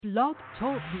Blog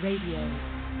Talk Radio.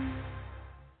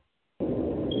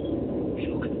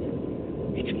 Look,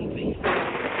 it's moving.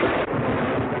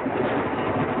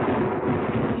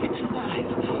 It's alive.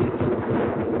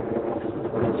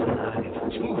 It's alive.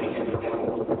 It's moving.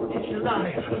 It's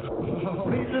alive. Oh,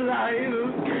 it's alive.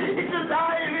 It's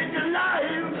alive. It's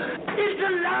alive. It's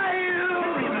alive.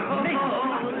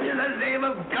 Oh, in the name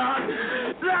of God.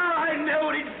 Now I know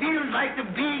what it feels like to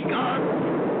be God.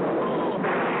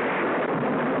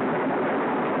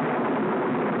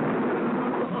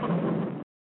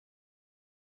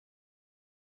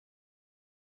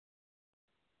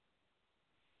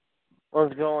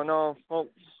 What's going on,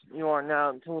 folks? You are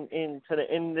now tuned in to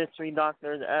the Industry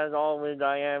Doctors. As always,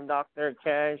 I am Dr.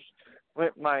 Cash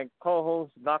with my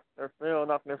co-host, Dr. Phil.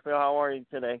 Dr. Phil, how are you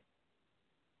today?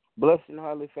 Blessed and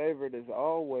highly favored as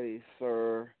always,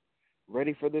 sir.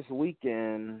 Ready for this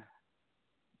weekend.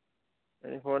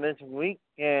 Ready for this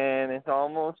weekend. It's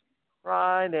almost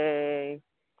Friday.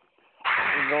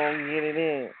 We're going to get it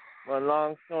in. But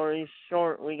long story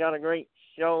short, we got a great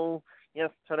show.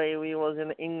 Yesterday we was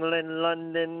in England,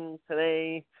 London.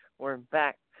 Today we're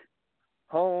back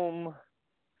home.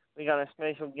 We got a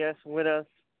special guest with us.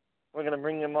 We're going to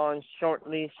bring him on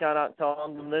shortly. Shout out to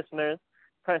all the listeners.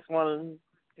 Press 1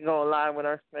 to go live with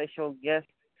our special guest.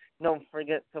 Don't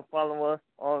forget to follow us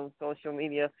on social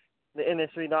media. The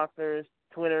Industry Doctors,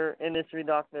 Twitter, Industry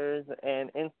Doctors, and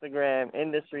Instagram,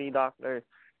 Industry Doctors.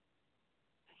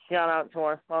 Shout out to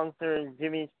our sponsors,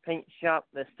 Jimmy's Paint Shop,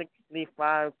 the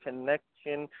 65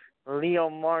 Connection, Leo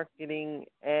Marketing,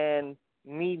 and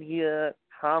Media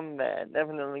Combat.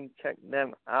 Definitely check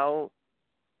them out.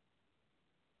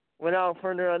 Without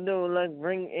further ado, let's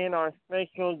bring in our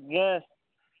special guest.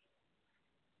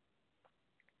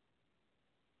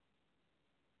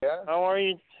 Yeah. How are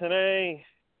you today?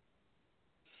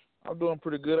 I'm doing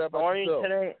pretty good. How about How are yourself? you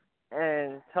today?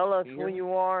 And tell us who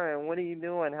you are and what do you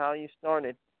do and how you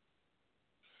started.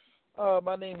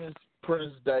 My name is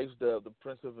Prince Dice Dub, the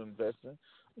Prince of Investing,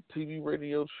 TV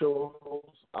radio show host,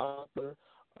 author,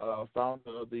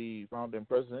 founder and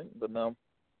president of the Non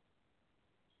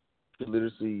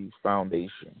Literacy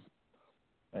Foundation,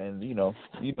 and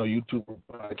YouTube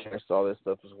podcast, all that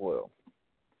stuff as well.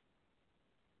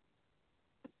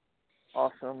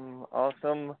 Awesome. I'm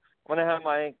going to have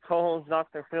my co-host,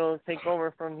 Dr. Phil, take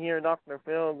over from here. Dr.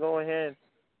 Phil, go ahead.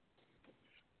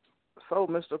 So,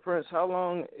 Mr. Prince, how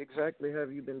long exactly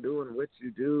have you been doing what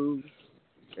you do,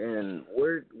 and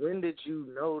when did you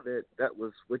know that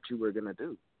was what you were going to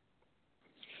do?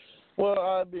 Well,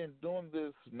 I've been doing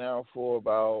this now for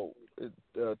about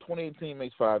 2018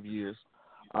 makes 5 years.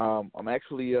 I'm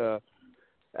actually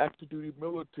active duty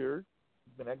military.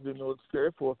 Been active duty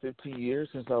military for 15 years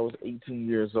since I was 18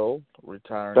 years old.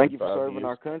 Retiring. Thank you for 5 serving years.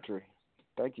 our country.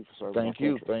 Thank you for serving our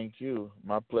country. Thank you.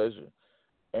 My pleasure.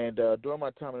 And during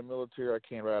my time in the military, I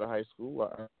came right out of high school.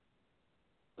 I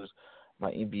earned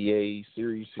my MBA,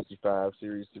 Series 65,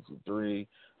 Series 63,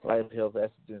 Life, Health,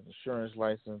 Accident Insurance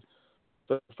License,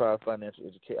 Certified Financial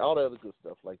Education, all the other good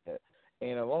stuff like that.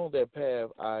 And along that path,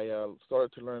 I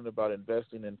started to learn about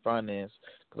investing in finance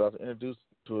because I was introduced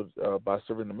to it by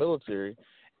serving in the military.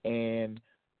 And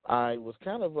I was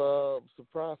kind of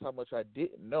surprised how much I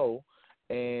didn't know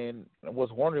and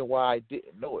was wondering why I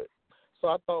didn't know it. So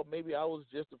I thought maybe I was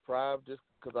just deprived just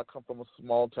because I come from a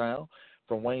small town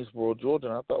from Waynesboro, Georgia,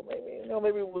 and I thought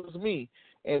maybe it was me.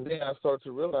 And then I started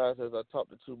to realize as I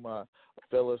talked to my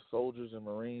fellow soldiers and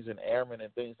Marines and airmen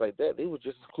and things like that, they were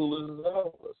just as clueless as I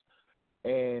was.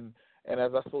 And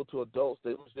as I spoke to adults,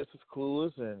 they were just as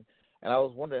clueless, and I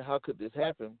was wondering how could this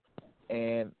happen.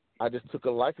 And I just took a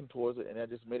liking towards it, and I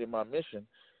just made it my mission.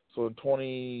 So in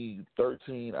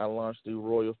 2013, I launched the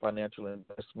Royal Financial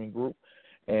Investment Group.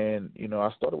 And, I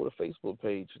started with a Facebook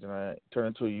page, and I turned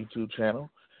into a YouTube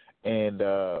channel. And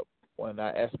when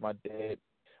I asked my dad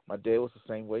was the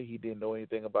same way. He didn't know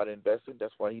anything about investing.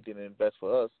 That's why he didn't invest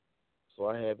for us. So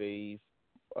I have a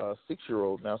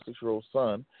 6-year-old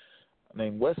son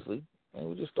named Wesley, and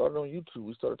we just started on YouTube.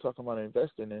 We started talking about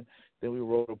investing, and then we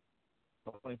wrote in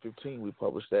 2015, we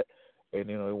published that. And,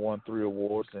 it won 3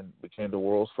 awards and became the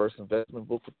world's first investment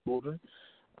book for children.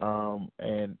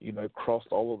 And, it crossed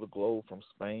all over the globe from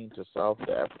Spain to South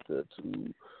Africa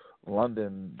to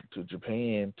London to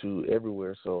Japan to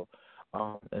everywhere. So,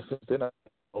 and since then, I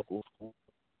local school,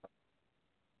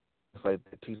 it's like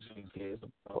they're teaching kids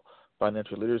about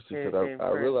financial literacy because I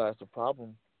realized the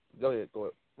problem. Go ahead.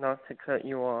 Not to cut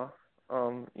you off.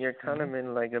 You're kind of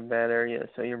in like a bad area,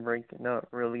 so you're breaking up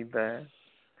really bad.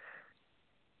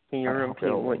 Can you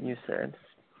repeat what you said?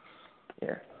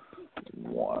 Yeah.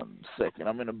 1 second.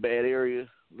 I'm in a bad area.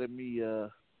 Let me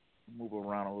move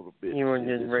around a little bit. You were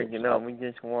just breaking up. We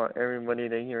just want everybody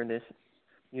to hear this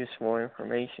useful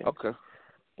information. Okay.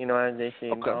 You know, as they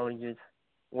say, Okay. knowledge is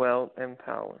wealth and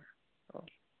power. So,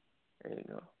 there you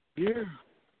go. Yeah.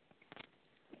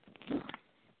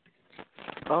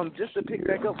 Just to pick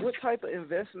back up, what type of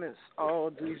investments all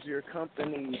does your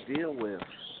company deal with?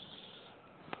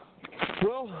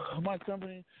 Well, my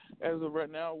company, as of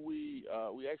right now, we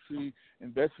actually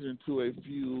invested into a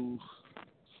few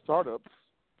startups.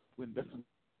 We invested in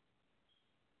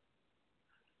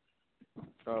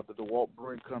the DeWalt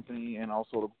Brewing Company and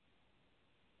also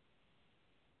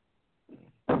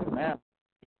the now.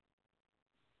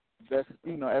 That's,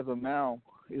 as of now,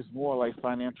 it's more like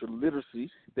financial literacy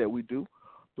that we do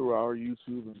through our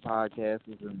YouTube and podcasts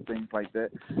and things like that,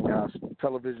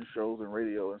 television shows and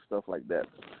radio and stuff like that.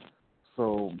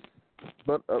 So,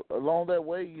 but along that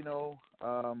way,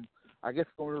 I guess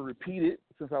I'm going to repeat it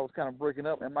since I was kind of breaking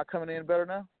up. Am I coming in better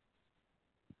now?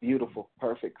 Beautiful.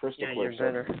 Perfect. Crystal clear. Yeah,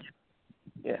 you're better.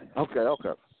 Yeah. Okay.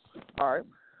 All right.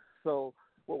 So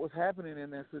what was happening in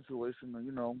that situation,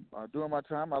 during my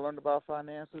time, I learned about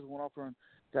finances, went off and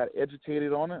got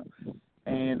educated on it.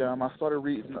 And I started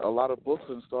reading a lot of books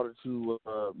and started to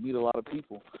meet a lot of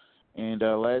people. And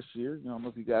last year, I don't know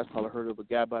if you guys probably heard of a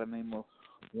guy by the name of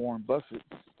Warren Buffett,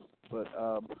 but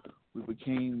we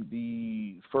became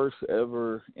the first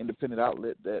ever independent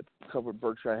outlet that covered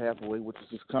Berkshire Hathaway, which is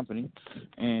his company.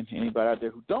 And anybody out there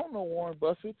who don't know Warren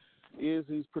Buffett,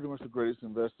 he's pretty much the greatest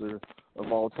investor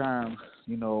of all time,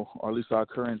 or at least our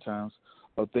current times,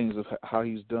 of things of how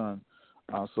he's done.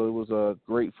 So it was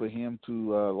great for him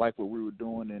to like what we were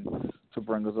doing and to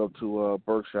bring us up to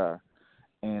Berkshire.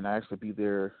 And I actually be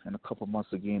there in a couple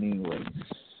months again anyway.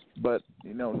 But,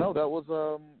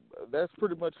 that's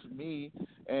pretty much me.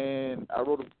 And I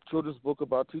wrote a children's book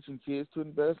about teaching kids to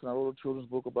invest, and I wrote a children's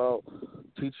book about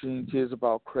teaching kids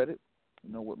about credit,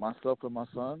 with myself and my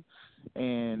son,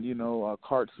 and,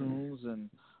 cartoons, and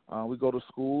we go to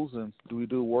schools and we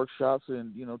do workshops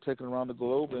and, taking around the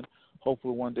globe, and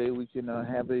hopefully one day we can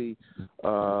have a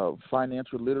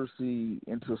financial literacy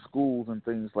into schools and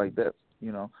things like that,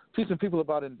 teaching people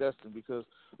about investing, because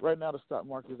right now the stock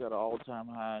market is at an all-time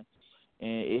high,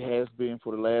 and it has been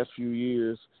for the last few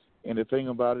years. And the thing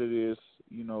about it is,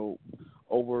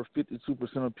 over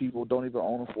 52% of people don't even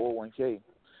own a 401k.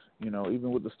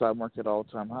 Even with the stock market at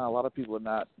all-time high, a lot of people are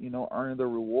not, earning the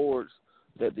rewards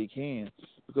that they can,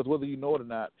 because whether you know it or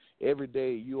not, every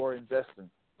day you are investing.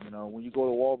 When you go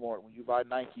to Walmart, when you buy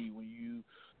Nike, when you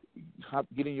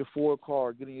get in your Ford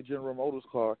car, get in your General Motors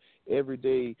car, every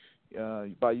day,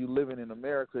 by you living in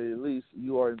America at least,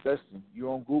 you are investing. You're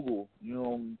on Google, you're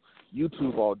on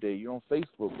YouTube all day, you're on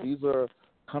Facebook. These are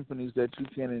companies that you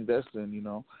can invest in,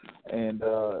 and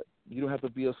you don't have to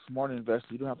be a smart investor.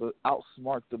 You don't have to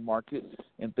outsmart the market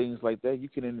and things like that. You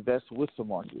can invest with the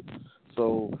market.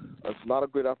 So there's a lot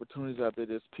of great opportunities out there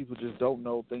that people just don't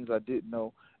know, things I didn't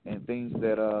know, and things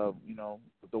that,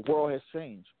 the world has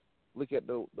changed. Look at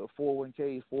the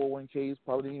 401ks. 401ks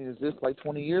probably didn't exist like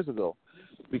 20 years ago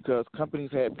because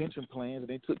companies had pension plans and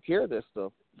they took care of that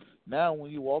stuff. Now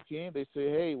when you walk in, they say,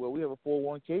 hey, well, we have a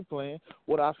 401k plan.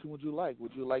 What option would you like?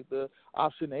 Would you like the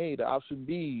option A, the option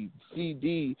B, C,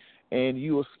 D? And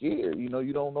you are scared. You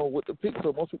don't know what to pick,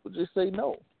 so most people just say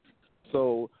no.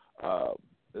 So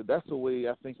that's the way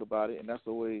I think about it, and that's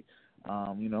the way,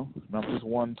 I'm just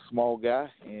one small guy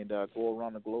and go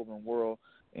around the globe and world,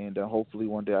 and hopefully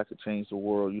one day I could change the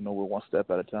world, we're one step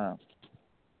at a time.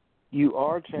 You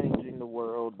are changing the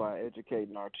world by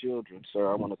educating our children, sir.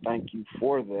 I want to thank you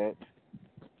for that.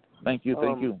 Thank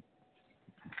you.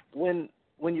 When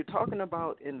you're talking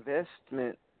about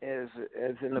investment as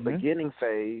in the Mm-hmm. beginning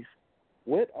phase,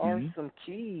 what are Mm-hmm. some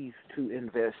keys to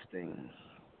investing?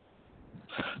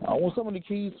 Well, some of the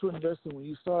keys to investing, when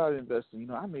you start out investing,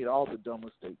 I made all the dumb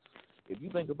mistakes. If you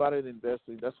think about it,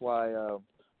 investing, that's why I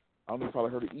don't know if you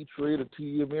probably heard of E-Trade or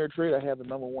TD Ameritrade. I have the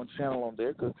 #1 channel on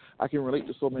there because I can relate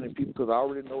to so many people because I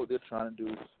already know what they're trying to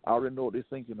do. I already know what they're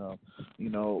thinking of.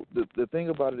 The thing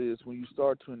about it is when you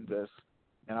start to invest,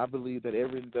 and I believe that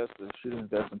every investor should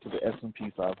invest into the S&P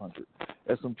 500.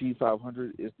 S&P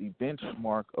 500 is the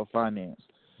benchmark of finance.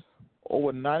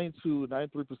 Over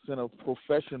 93% of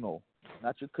professional,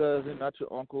 not your cousin, not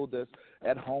your uncle that's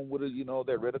at home with it,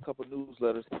 that read a couple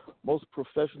newsletters, most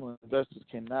professional investors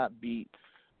cannot beat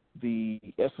the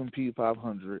S&P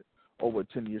 500 over a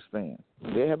 10-year span.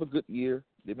 They have a good year.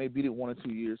 They may beat it 1 or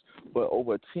 2 years, but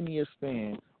over a 10-year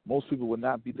span, most people will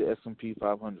not beat the S&P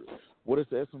 500. What is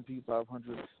the S&P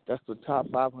 500? That's the top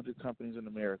 500 companies in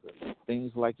America.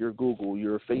 Things like your Google,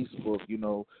 your Facebook,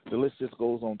 the list just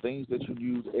goes on, things that you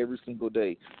use every single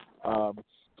day.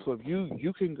 So if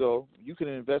you can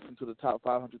invest into the top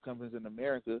 500 companies in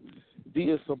America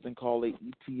via something called a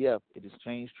ETF, an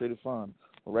exchange traded fund.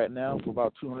 Right now for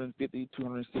about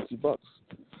 $250-$260.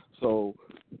 So,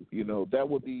 that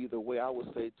would be the way I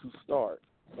would say to start.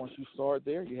 Once you start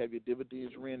there, you have your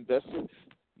dividends reinvested,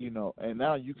 and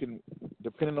now you can,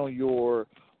 depending on your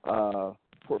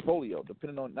portfolio,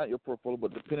 not your portfolio,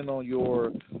 but depending on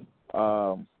your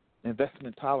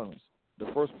investment tolerance. The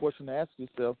first question to ask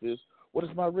yourself is, what is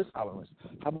my risk tolerance?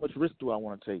 How much risk do I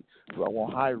want to take? Do I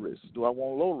want high risk? Do I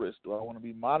want low risk? Do I want to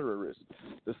be moderate risk?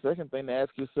 The second thing to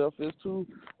ask yourself is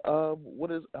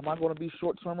am I going to be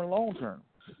short term or long term?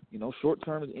 Short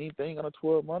term is anything under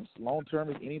 12 months. Long term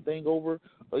is anything over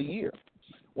a year.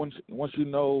 Once you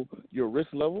know your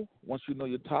risk level, once you know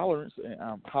your tolerance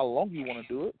and how long you want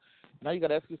to do it, now you got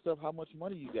to ask yourself how much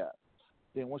money you got.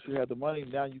 Then once you have the money,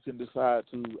 now you can decide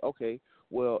to, okay,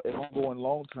 well, if I'm going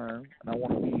long term and I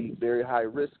want to be very high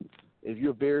risk, if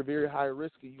you're very, very high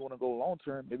risk and you want to go long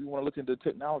term, maybe you want to look into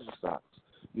technology stocks,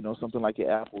 something like your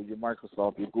Apple, your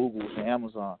Microsoft, your Google, your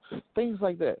Amazon, things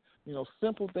like that.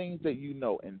 Simple things that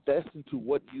invest into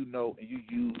what you know and you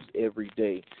use every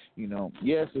day.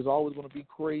 Yes, there's always going to be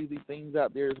crazy things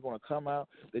out there that's going to come out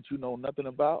that you know nothing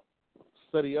about.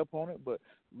 Study up on it, but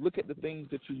look at the things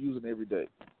that you're using every day.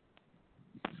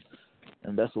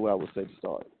 And that's the way I would say to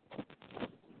start.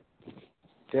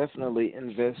 Definitely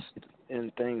invest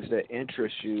in things that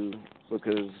interest you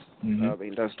because,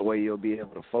 that's the way you'll be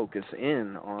able to focus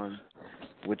in on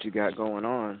what you got going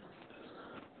on.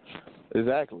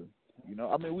 Exactly.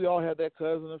 We all have that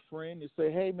cousin or friend. You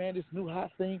say, hey, man, this new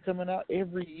hot thing coming out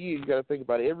every year. You got to think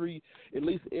about it. At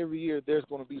least every year, there's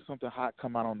going to be something hot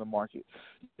come out on the market.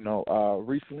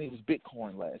 Recently it was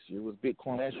Bitcoin last year. It was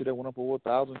Bitcoin last year that went up over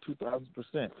 1,000,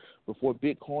 2,000%. Before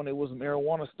Bitcoin, it was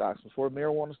marijuana stocks. Before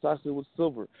marijuana stocks, it was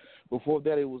silver. Before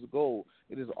that, it was gold.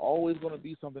 It is always going to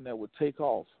be something that would take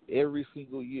off every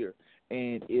single year.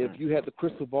 And if you had the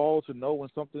crystal ball to know when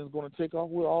something is going to take off,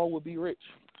 we all would be rich,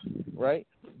 right?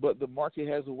 But the market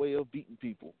has a way of beating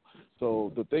people.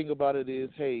 So the thing about it is,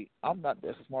 hey, I'm not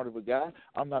that smart of a guy.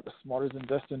 I'm not the smartest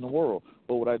investor in the world.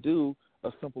 But what I do,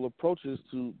 a simple approach is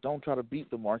to don't try to beat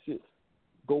the market,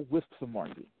 go with the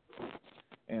market.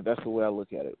 And that's the way I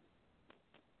look at it.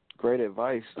 Great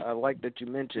advice. I like that you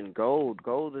mentioned gold.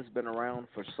 Gold has been around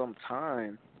for some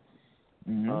time.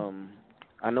 Mm-hmm.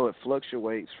 I know it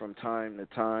fluctuates from time to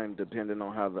time depending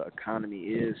on how the economy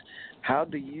is. How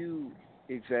do you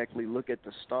exactly look at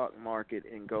the stock market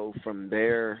and go from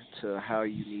there to how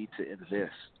you need to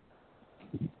invest?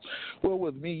 Well,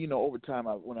 with me, over time,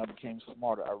 when I became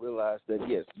smarter, I realized that,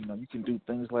 yes, you can do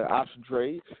things like option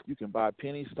trade. You can buy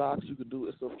penny stocks. It's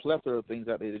a plethora of things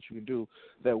out there that you can do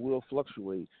that will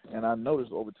fluctuate. And I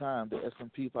noticed over time the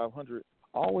S&P 500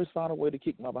 always found a way to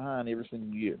kick my behind every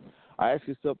single year. I asked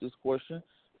yourself this question.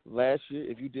 Last year,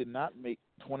 if you did not make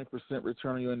 20%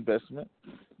 return on your investment,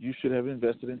 you should have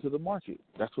invested into the market.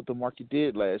 That's what the market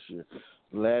did last year.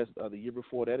 The year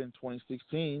before that, in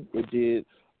 2016, it did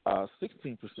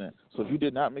 16%. So if you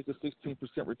did not make a 16%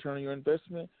 return on your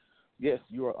investment, yes,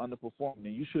 you are underperforming,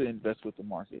 and you should invest with the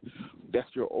market. That's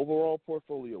your overall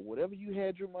portfolio. Whatever you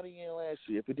had your money in last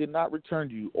year, if it did not return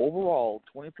to you overall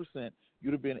 20%,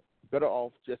 you'd have been better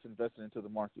off just investing into the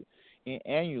market. And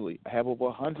annually, I have over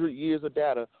 100 years of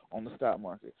data on the stock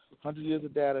market. 100 years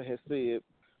of data has said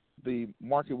the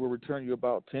market will return you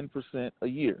about 10% a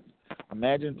year.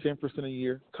 Imagine 10% a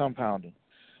year compounding.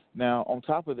 Now, on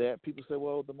top of that, people say,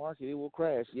 well, the market, it will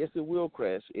crash. Yes, it will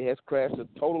crash. It has crashed a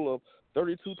total of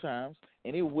 32 times,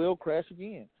 and it will crash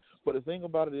again. But the thing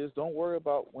about it is, don't worry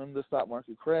about when the stock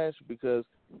market crashes because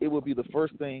it will be the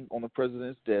first thing on the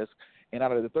president's desk. And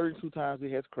out of the 32 times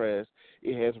it has crashed,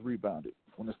 it has rebounded.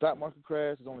 When the stock market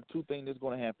crashes, there's only two things that's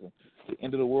going to happen: the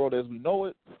end of the world as we know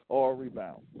it, or a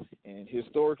rebound. And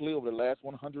historically, over the last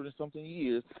 100 and something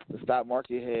years, the stock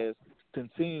market has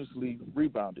continuously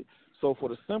rebounded. So for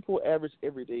the simple, average,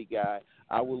 everyday guy,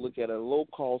 I would look at a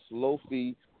low-cost,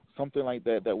 low-fee, something like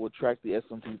that will track the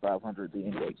S&P 500, the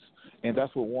index. And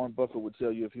that's what Warren Buffett would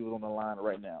tell you if he was on the line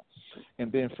right now.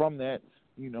 And then from that,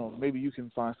 maybe you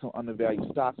can find some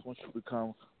undervalued stocks once you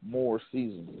become more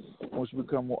seasoned. Once you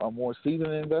become a more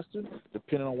seasoned investor,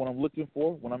 depending on what I'm looking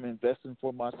for, when I'm investing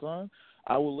for my son,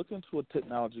 I will look into a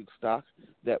technology stock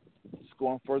that's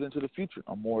going further into the future.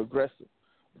 I'm more aggressive.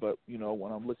 But,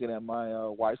 when I'm looking at my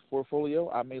wife's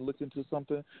portfolio, I may look into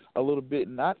something a little bit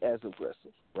not as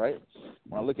aggressive, right?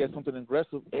 When I look at something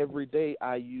aggressive, every day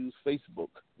I use Facebook.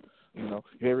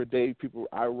 Every day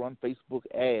I run Facebook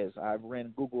ads. I've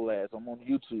ran Google ads. I'm on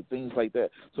YouTube, things like that.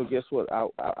 So guess what?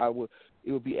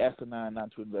 It would be asinine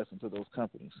not to invest into those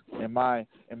companies, in my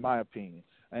opinion.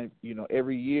 And,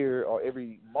 every year or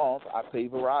every month I pay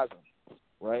Verizon,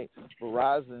 right?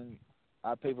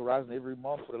 I pay Verizon every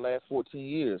month for the last 14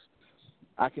 years.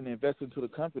 I can invest into the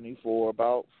company for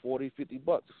about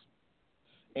 $40-$50.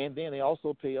 And then they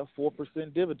also pay a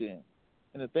 4% dividend.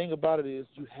 And the thing about it is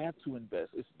you have to invest.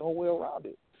 It's nowhere around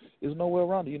it. There's nowhere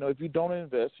around it. If you don't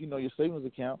invest, your savings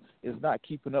account is not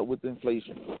keeping up with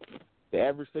inflation. The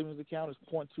average savings account is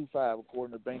 0.25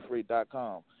 according to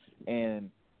Bankrate.com. And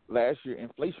last year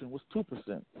inflation was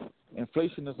 2%.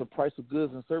 Inflation is the price of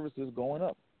goods and services going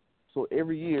up. So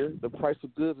every year the price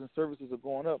of goods and services are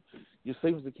going up. Your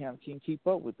savings account can't keep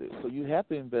up with it. So you have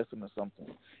to invest into something.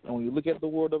 And when you look at the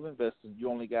world of investing, you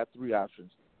only got three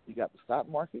options. You got the stock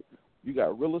market, you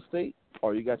got real estate,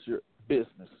 or you got your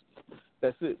business.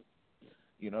 That's it.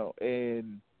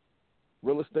 And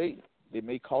real estate, it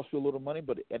may cost you a little money,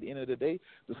 but at the end of the day,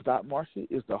 the stock market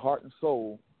is the heart and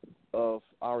soul of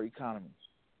our economy.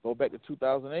 Go back to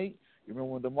 2008. You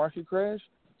remember when the market crashed?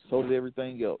 So did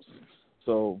everything else.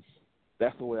 So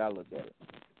that's the way I look at it.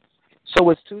 So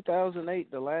was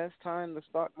 2008 the last time the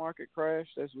stock market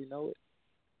crashed as we know it?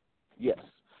 Yes.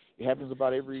 It happens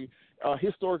about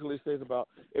historically it says about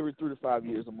every 3 to 5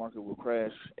 years the market will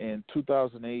crash. In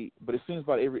 2008, but it seems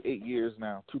about every 8 years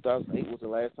now. 2008 was the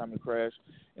last time it crashed.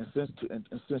 And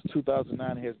since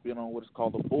 2009 it has been on what is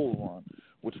called a bull run,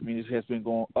 which means it has been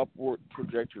going upward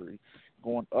trajectory,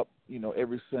 going up,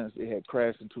 ever since it had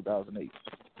crashed in 2008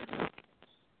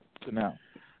 to now.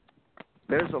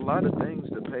 There's a lot of things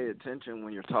to pay attention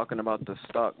when you're talking about the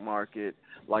stock market.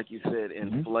 Like you said,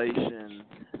 inflation,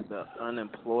 the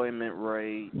unemployment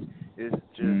rate. It's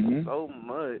just so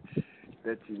much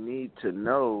that you need to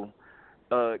know.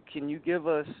 Can you give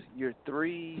us your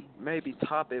 3 maybe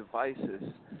top advices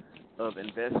of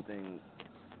investing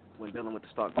when dealing with the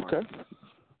stock market? Okay.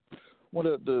 Well,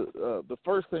 the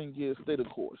first thing is stay the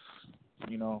course.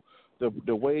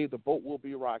 The way the boat will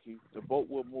be rocky, the boat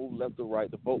will move left or right,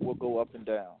 the boat will go up and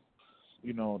down.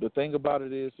 The thing about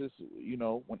it is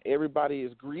when everybody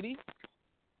is greedy,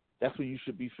 that's when you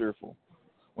should be fearful.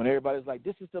 When everybody's like,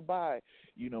 this is to buy,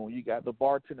 when you got the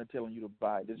bartender telling you to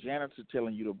buy, the janitor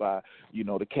telling you to buy,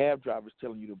 the cab driver's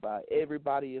telling you to buy,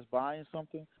 everybody is buying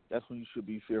something, that's when you should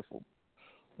be fearful.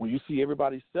 When you see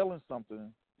everybody selling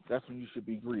something, that's when you should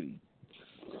be greedy.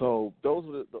 So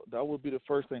that would be the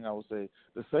first thing I would say.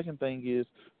 The second thing is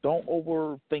don't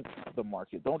overthink the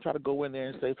market. Don't try to go in there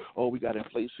and say, oh, we got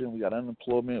inflation, we got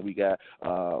unemployment, we got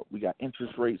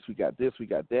interest rates, we got this, we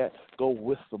got that. Go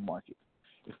with the market.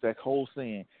 It's that whole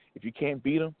saying, if you can't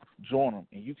beat them, join them.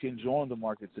 And you can join the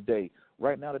market today.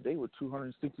 Right now today with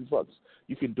 $260,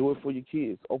 you can do it for your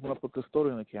kids. Open up a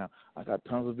custodian account. I got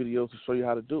tons of videos to show you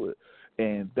how to do it.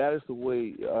 And that is the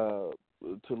way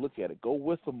to look at it. Go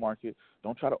with the market.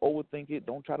 Don't try to overthink it.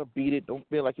 Don't try to beat it. Don't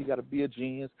feel like you got to be a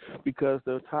genius, because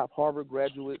the top Harvard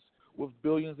graduates with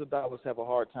billions of dollars have a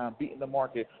hard time beating the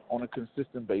market on a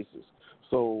consistent basis.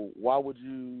 So why would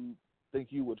you think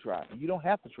you would try? You don't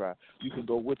have to try. You can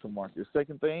go with the market.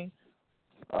 Second thing,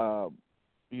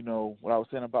 what I was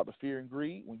saying about the fear and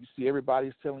greed, when you see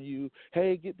everybody's telling you,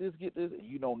 hey, get this, and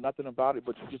you know nothing about it,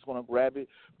 but you just want to grab it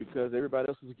because everybody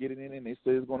else is getting in it and they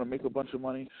say it's going to make a bunch of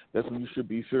money, that's when you should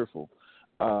be fearful.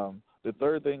 The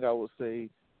third thing I would say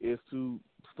is to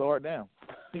start now.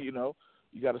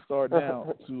 You got to start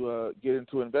now to get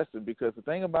into investing, because the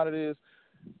thing about it is,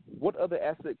 what other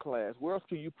asset class, where else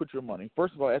can you put your money?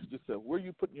 First of all, ask yourself, where are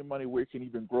you putting your money where it can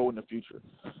even grow in the future?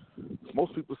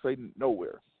 Most people say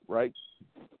nowhere, right?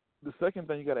 The second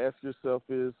thing you got to ask yourself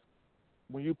is,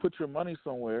 when you put your money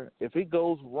somewhere, if it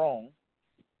goes wrong,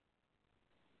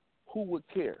 who would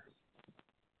care?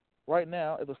 Right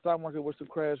now, if the stock market was to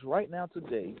crash right now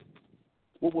today,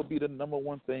 what would be the number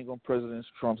one thing on President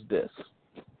Trump's desk?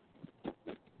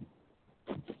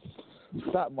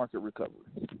 Stock market recovery.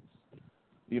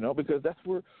 Because that's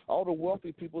where all the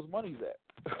wealthy people's money's at.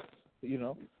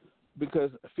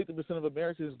 Because 50% of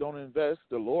Americans don't invest,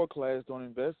 the lower class don't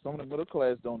invest, some of the middle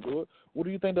class don't do it. What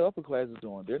do you think the upper class is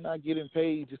doing? They're not getting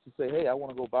paid just to say, hey, I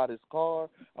want to go buy this car,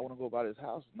 I want to go buy this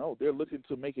house. No, they're looking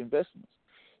to make investments.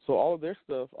 So all of their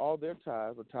stuff, all their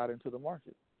ties are tied into the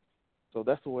market. So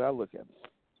that's the way I look at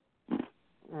it.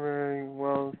 Very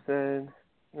well said.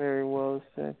 Very well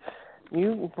said.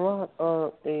 You brought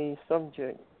up a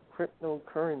subject,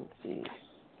 cryptocurrencies.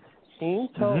 Can you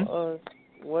tell us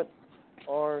what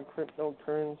are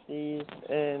cryptocurrencies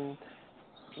and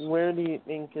where do you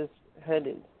think it's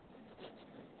headed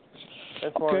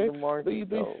as far as the market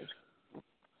goes?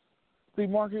 The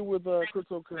market with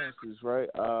cryptocurrencies, right?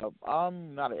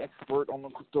 I'm not an expert on the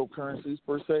cryptocurrencies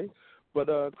per se, but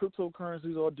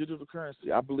cryptocurrencies are digital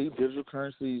currency. I believe digital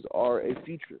currencies are a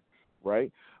future.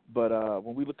 right? But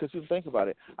when we look, because you think about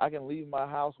it, I can leave my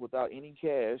house without any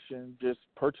cash and just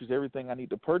purchase everything I need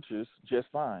to purchase just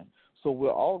fine. So we're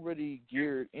already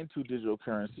geared into digital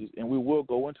currencies, and we will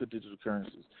go into digital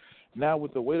currencies. Now,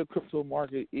 with the way the crypto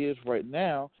market is right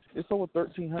now, it's over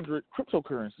 1,300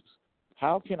 cryptocurrencies.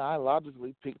 How can I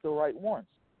logically pick the right ones?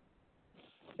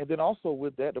 And then also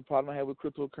with that, the problem I have with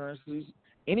cryptocurrencies,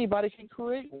 anybody can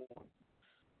create one.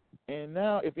 And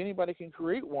now if anybody can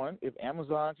create one, if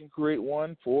Amazon can create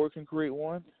one, Ford can create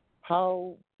one,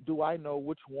 how do I know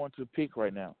which one to pick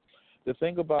right now? The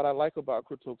thing I like about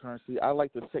cryptocurrency, I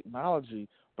like the technology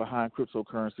behind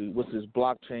cryptocurrency, which is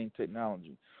blockchain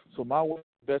technology. So my way of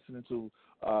investing into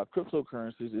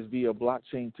cryptocurrencies is via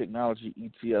blockchain technology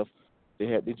ETF.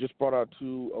 They just brought out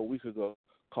 2 a week ago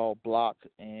called Block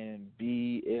and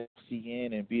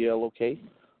BFCN and BLOK.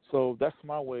 So that's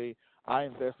my way. I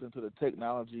invest into the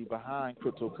technology behind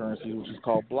cryptocurrency, which is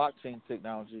called blockchain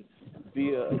technology,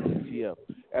 via an ETF.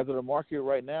 As of the market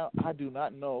right now, I do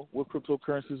not know what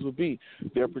cryptocurrencies will be.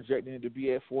 They're projecting it to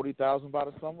be at 40,000 by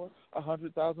the summer,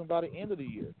 100,000 by the end of the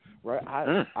year. Right?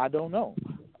 I don't know.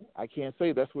 I can't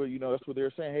say. That's what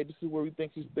they're saying. Hey, this is where we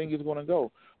think this thing is going to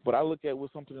go. But I look at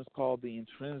what something that's called the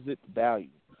intrinsic value.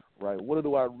 Right? What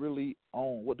do I really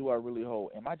own? What do I really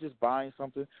hold? Am I just buying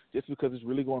something just because it's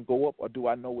really going to go up, or do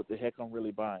I know what the heck I'm really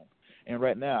buying? And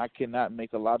right now, I cannot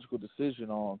make a logical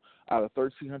decision on out of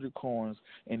 1,300 coins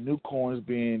and new coins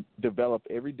being developed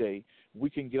every day. We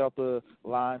can get off the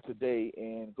line today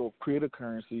and go create a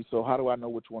currency. So how do I know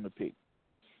which one to pick?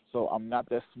 So I'm not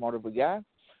that smart of a guy.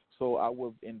 So I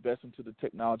will invest into the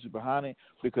technology behind it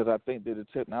because I think that the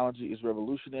technology is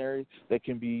revolutionary that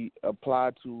can be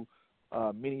applied to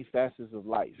many facets of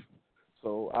life.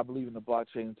 So I believe in the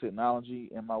blockchain technology,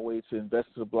 and my way to invest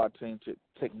in the blockchain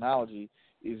technology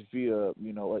is via, an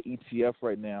ETF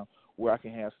right now where I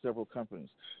can have several companies.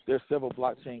 There's several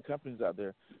blockchain companies out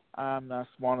there. I'm not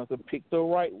smart enough to pick the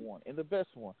right one and the best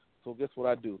one. So guess what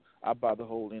I do? I buy the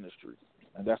whole industry,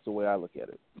 and that's the way I look at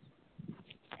it.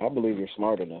 I believe you're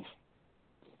smart enough.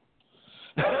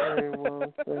 Very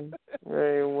well said.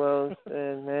 Very well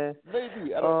said, man.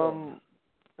 Maybe. I don't know.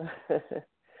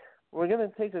 We're going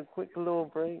to take a quick little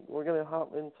break. We're going to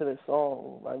hop into the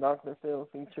song by Dr. Phil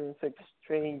featuring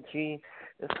Stray G.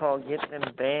 It's called Get Them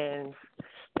Bands.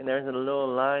 And there's a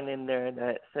little line in there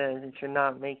that says if you're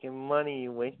not making money,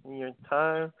 you're wasting your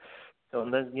time. So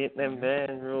let's get them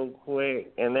bands real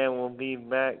quick, and then we'll be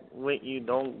back with you.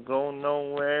 Don't go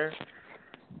nowhere.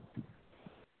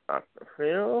 Dr.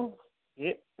 Phil,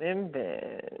 get them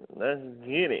bands. Let's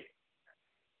get it.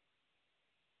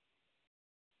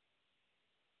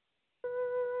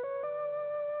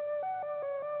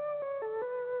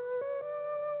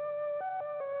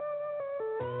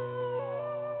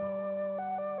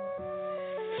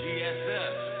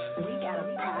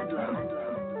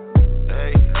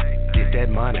 Hey, get that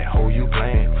money, who you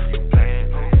playing?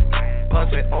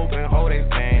 Bust it open, hold they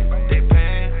pan.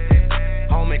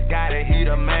 Homie got it, he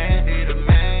the man.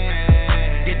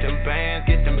 Get them bands,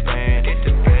 get them bands.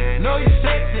 Know you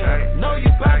sexy, know you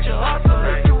bout your hustle.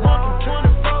 If you want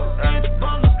them 24 in the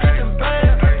bundles, get them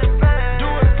bands. Do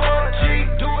it for a G,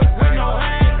 do it with no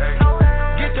hands.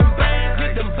 Get them bands,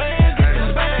 get them bands, get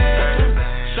them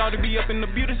bands. Shawty be up in the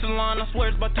beauty salon, I swear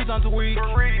it's about 2 times a week.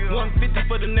 150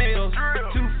 for the nails,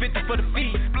 250 for the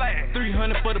feet,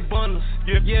 300 for the bundles.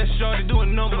 Yeah, shawty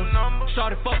doing numbers.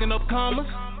 Shawty fucking up commas.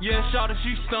 Yeah, shawty,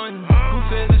 she stunning. Who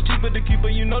says it's cheaper to keep her?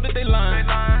 You know that they lying.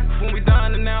 When we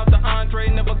dining out, the entree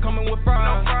never coming with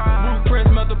fries. Blue press,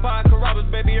 melted pie, Carrabba's,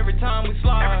 baby, every time we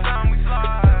slide.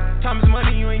 Time is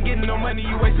money, you ain't getting no money,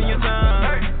 you wasting your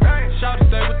time. Shawty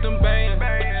stay with them bands.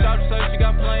 Shawty say she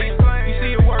got plans. You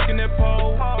see her working that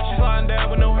pole, she sliding down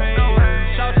with no hands.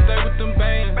 Shawty stay with them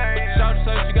bands. Shawty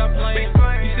say she got plans.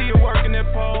 You see her working that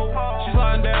pole, she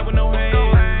sliding down with no hands.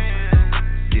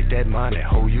 Get that money,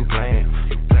 who you playing?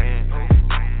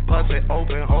 Bust it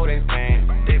open, hold they pan.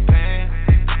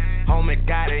 Homie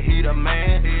got it, he the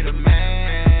man.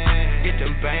 Get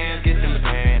them bands, get them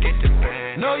bands.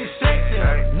 Know you sexy,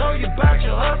 know you bout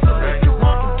your hustle. If you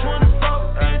want them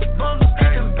 24 in the bundles,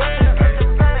 get them bands.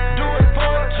 Do it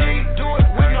for a G, do it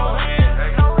with no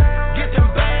hands. Get them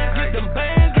bands, get them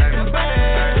bands, get them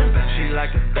bands. She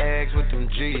like the bags with them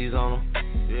G's on them.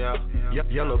 Yeah.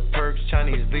 Yellow perks,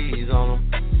 Chinese V's on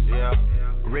them. Yeah.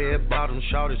 Red bottom,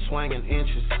 shorty swinging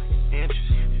inches.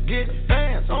 Get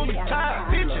bands on you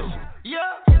tired bitches. Yeah.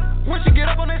 When she get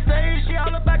up on that stage, she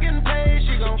all about getting paid.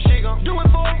 She gon' do it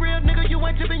for a real nigga. You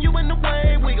ain't tipping, you in the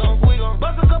way. We gon'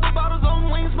 bust a couple bottles on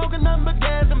wings, smoking nothing but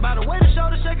gas. And by the way the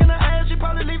shorty shaking her ass, she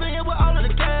probably leaving here with all of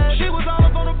the cash. She was all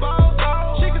up on the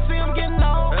ball. She could see him getting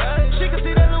off. She could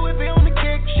see that Louis V on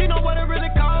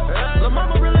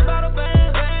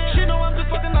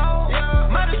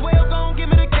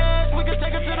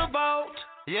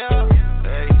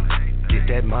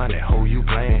money, who you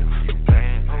playing?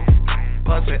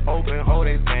 Pussy open, hold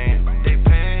they pan.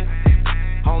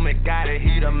 Homie got it,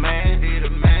 he the man.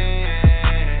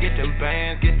 Get them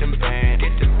bands, get them bands.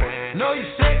 Know you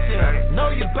sexy,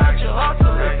 know you bout your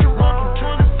hustle. If you want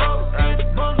them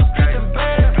 24, bundles, get them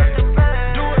bands.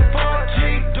 Do it for a G,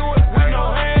 do it with no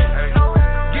hands.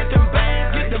 Get them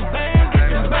bands, get them bands, get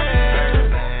them bands.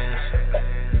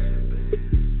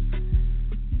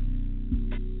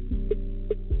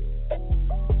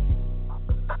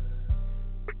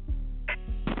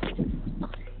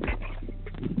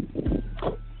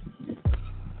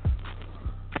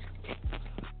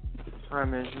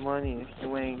 Time is money. If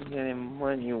you ain't getting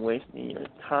money, you're wasting your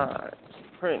time.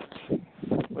 Prince,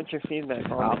 what's your feedback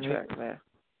on the track, man?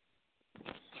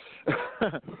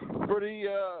 Pretty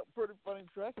funny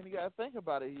track, and you gotta think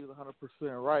about it. He's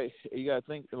 100% right. You gotta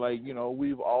think, like, you know,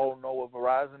 we all know what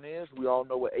Verizon is. We all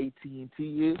know what AT&T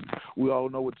is. We all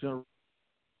know what General,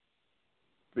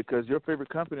 because your favorite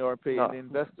company are paying the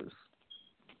investors.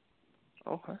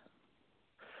 Okay.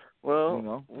 Well, You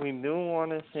know? we do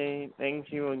want to say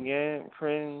thank you again,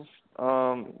 Prince.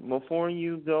 Before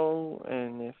you go,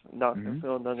 and if Dr.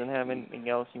 Phil doesn't have anything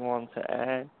else you want to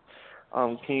add,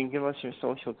 can you give us your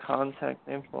social contact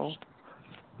info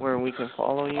where we can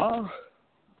follow you?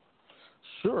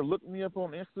 Sure. Look me up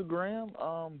on Instagram,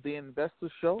 The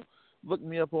Investor Show. Look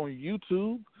me up on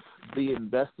YouTube, The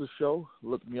Investor Show.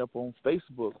 Look me up on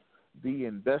Facebook, The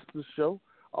Investor Show.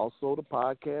 Also, the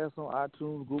podcast on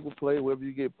iTunes, Google Play, wherever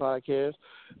you get podcasts.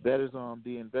 That is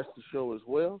The Investor Show as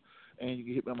well. And you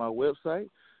can hit me on my website,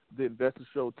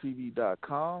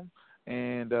 theinvestorshowtv.com.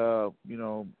 And, you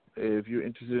know, if you're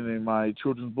interested in my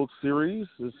children's book series,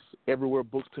 it's everywhere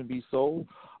books can be sold.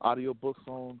 Audio books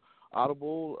on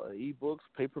Audible, ebooks,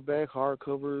 paperback,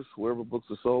 hardcovers, wherever books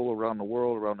are sold around the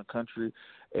world, around the country.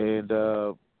 And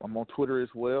I'm on Twitter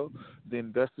as well, The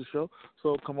Investor Show.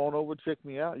 So come on over, check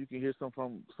me out. You can hear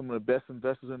from some of the best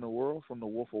investors in the world, from the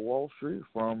Wolf of Wall Street,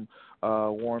 from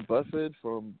Warren Buffett,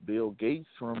 from Bill Gates,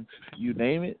 from you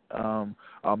name it.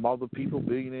 All the people,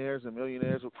 billionaires and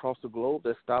millionaires across the globe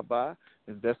that stop by,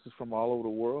 investors from all over the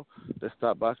world that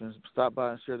stop by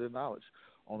and share their knowledge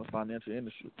on the financial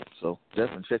industry. So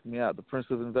definitely check me out, The Prince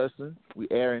of Investing. We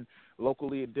air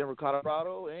locally in Denver,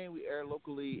 Colorado, and we air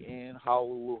locally in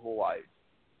Honolulu, Hawaii.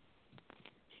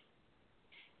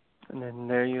 And then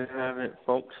there you have it,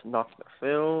 folks. Dr.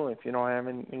 Phil, if you don't have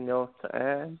anything else to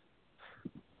add.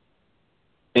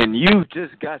 And you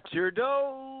just got your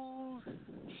dose.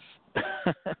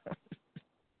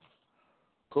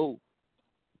 Cool.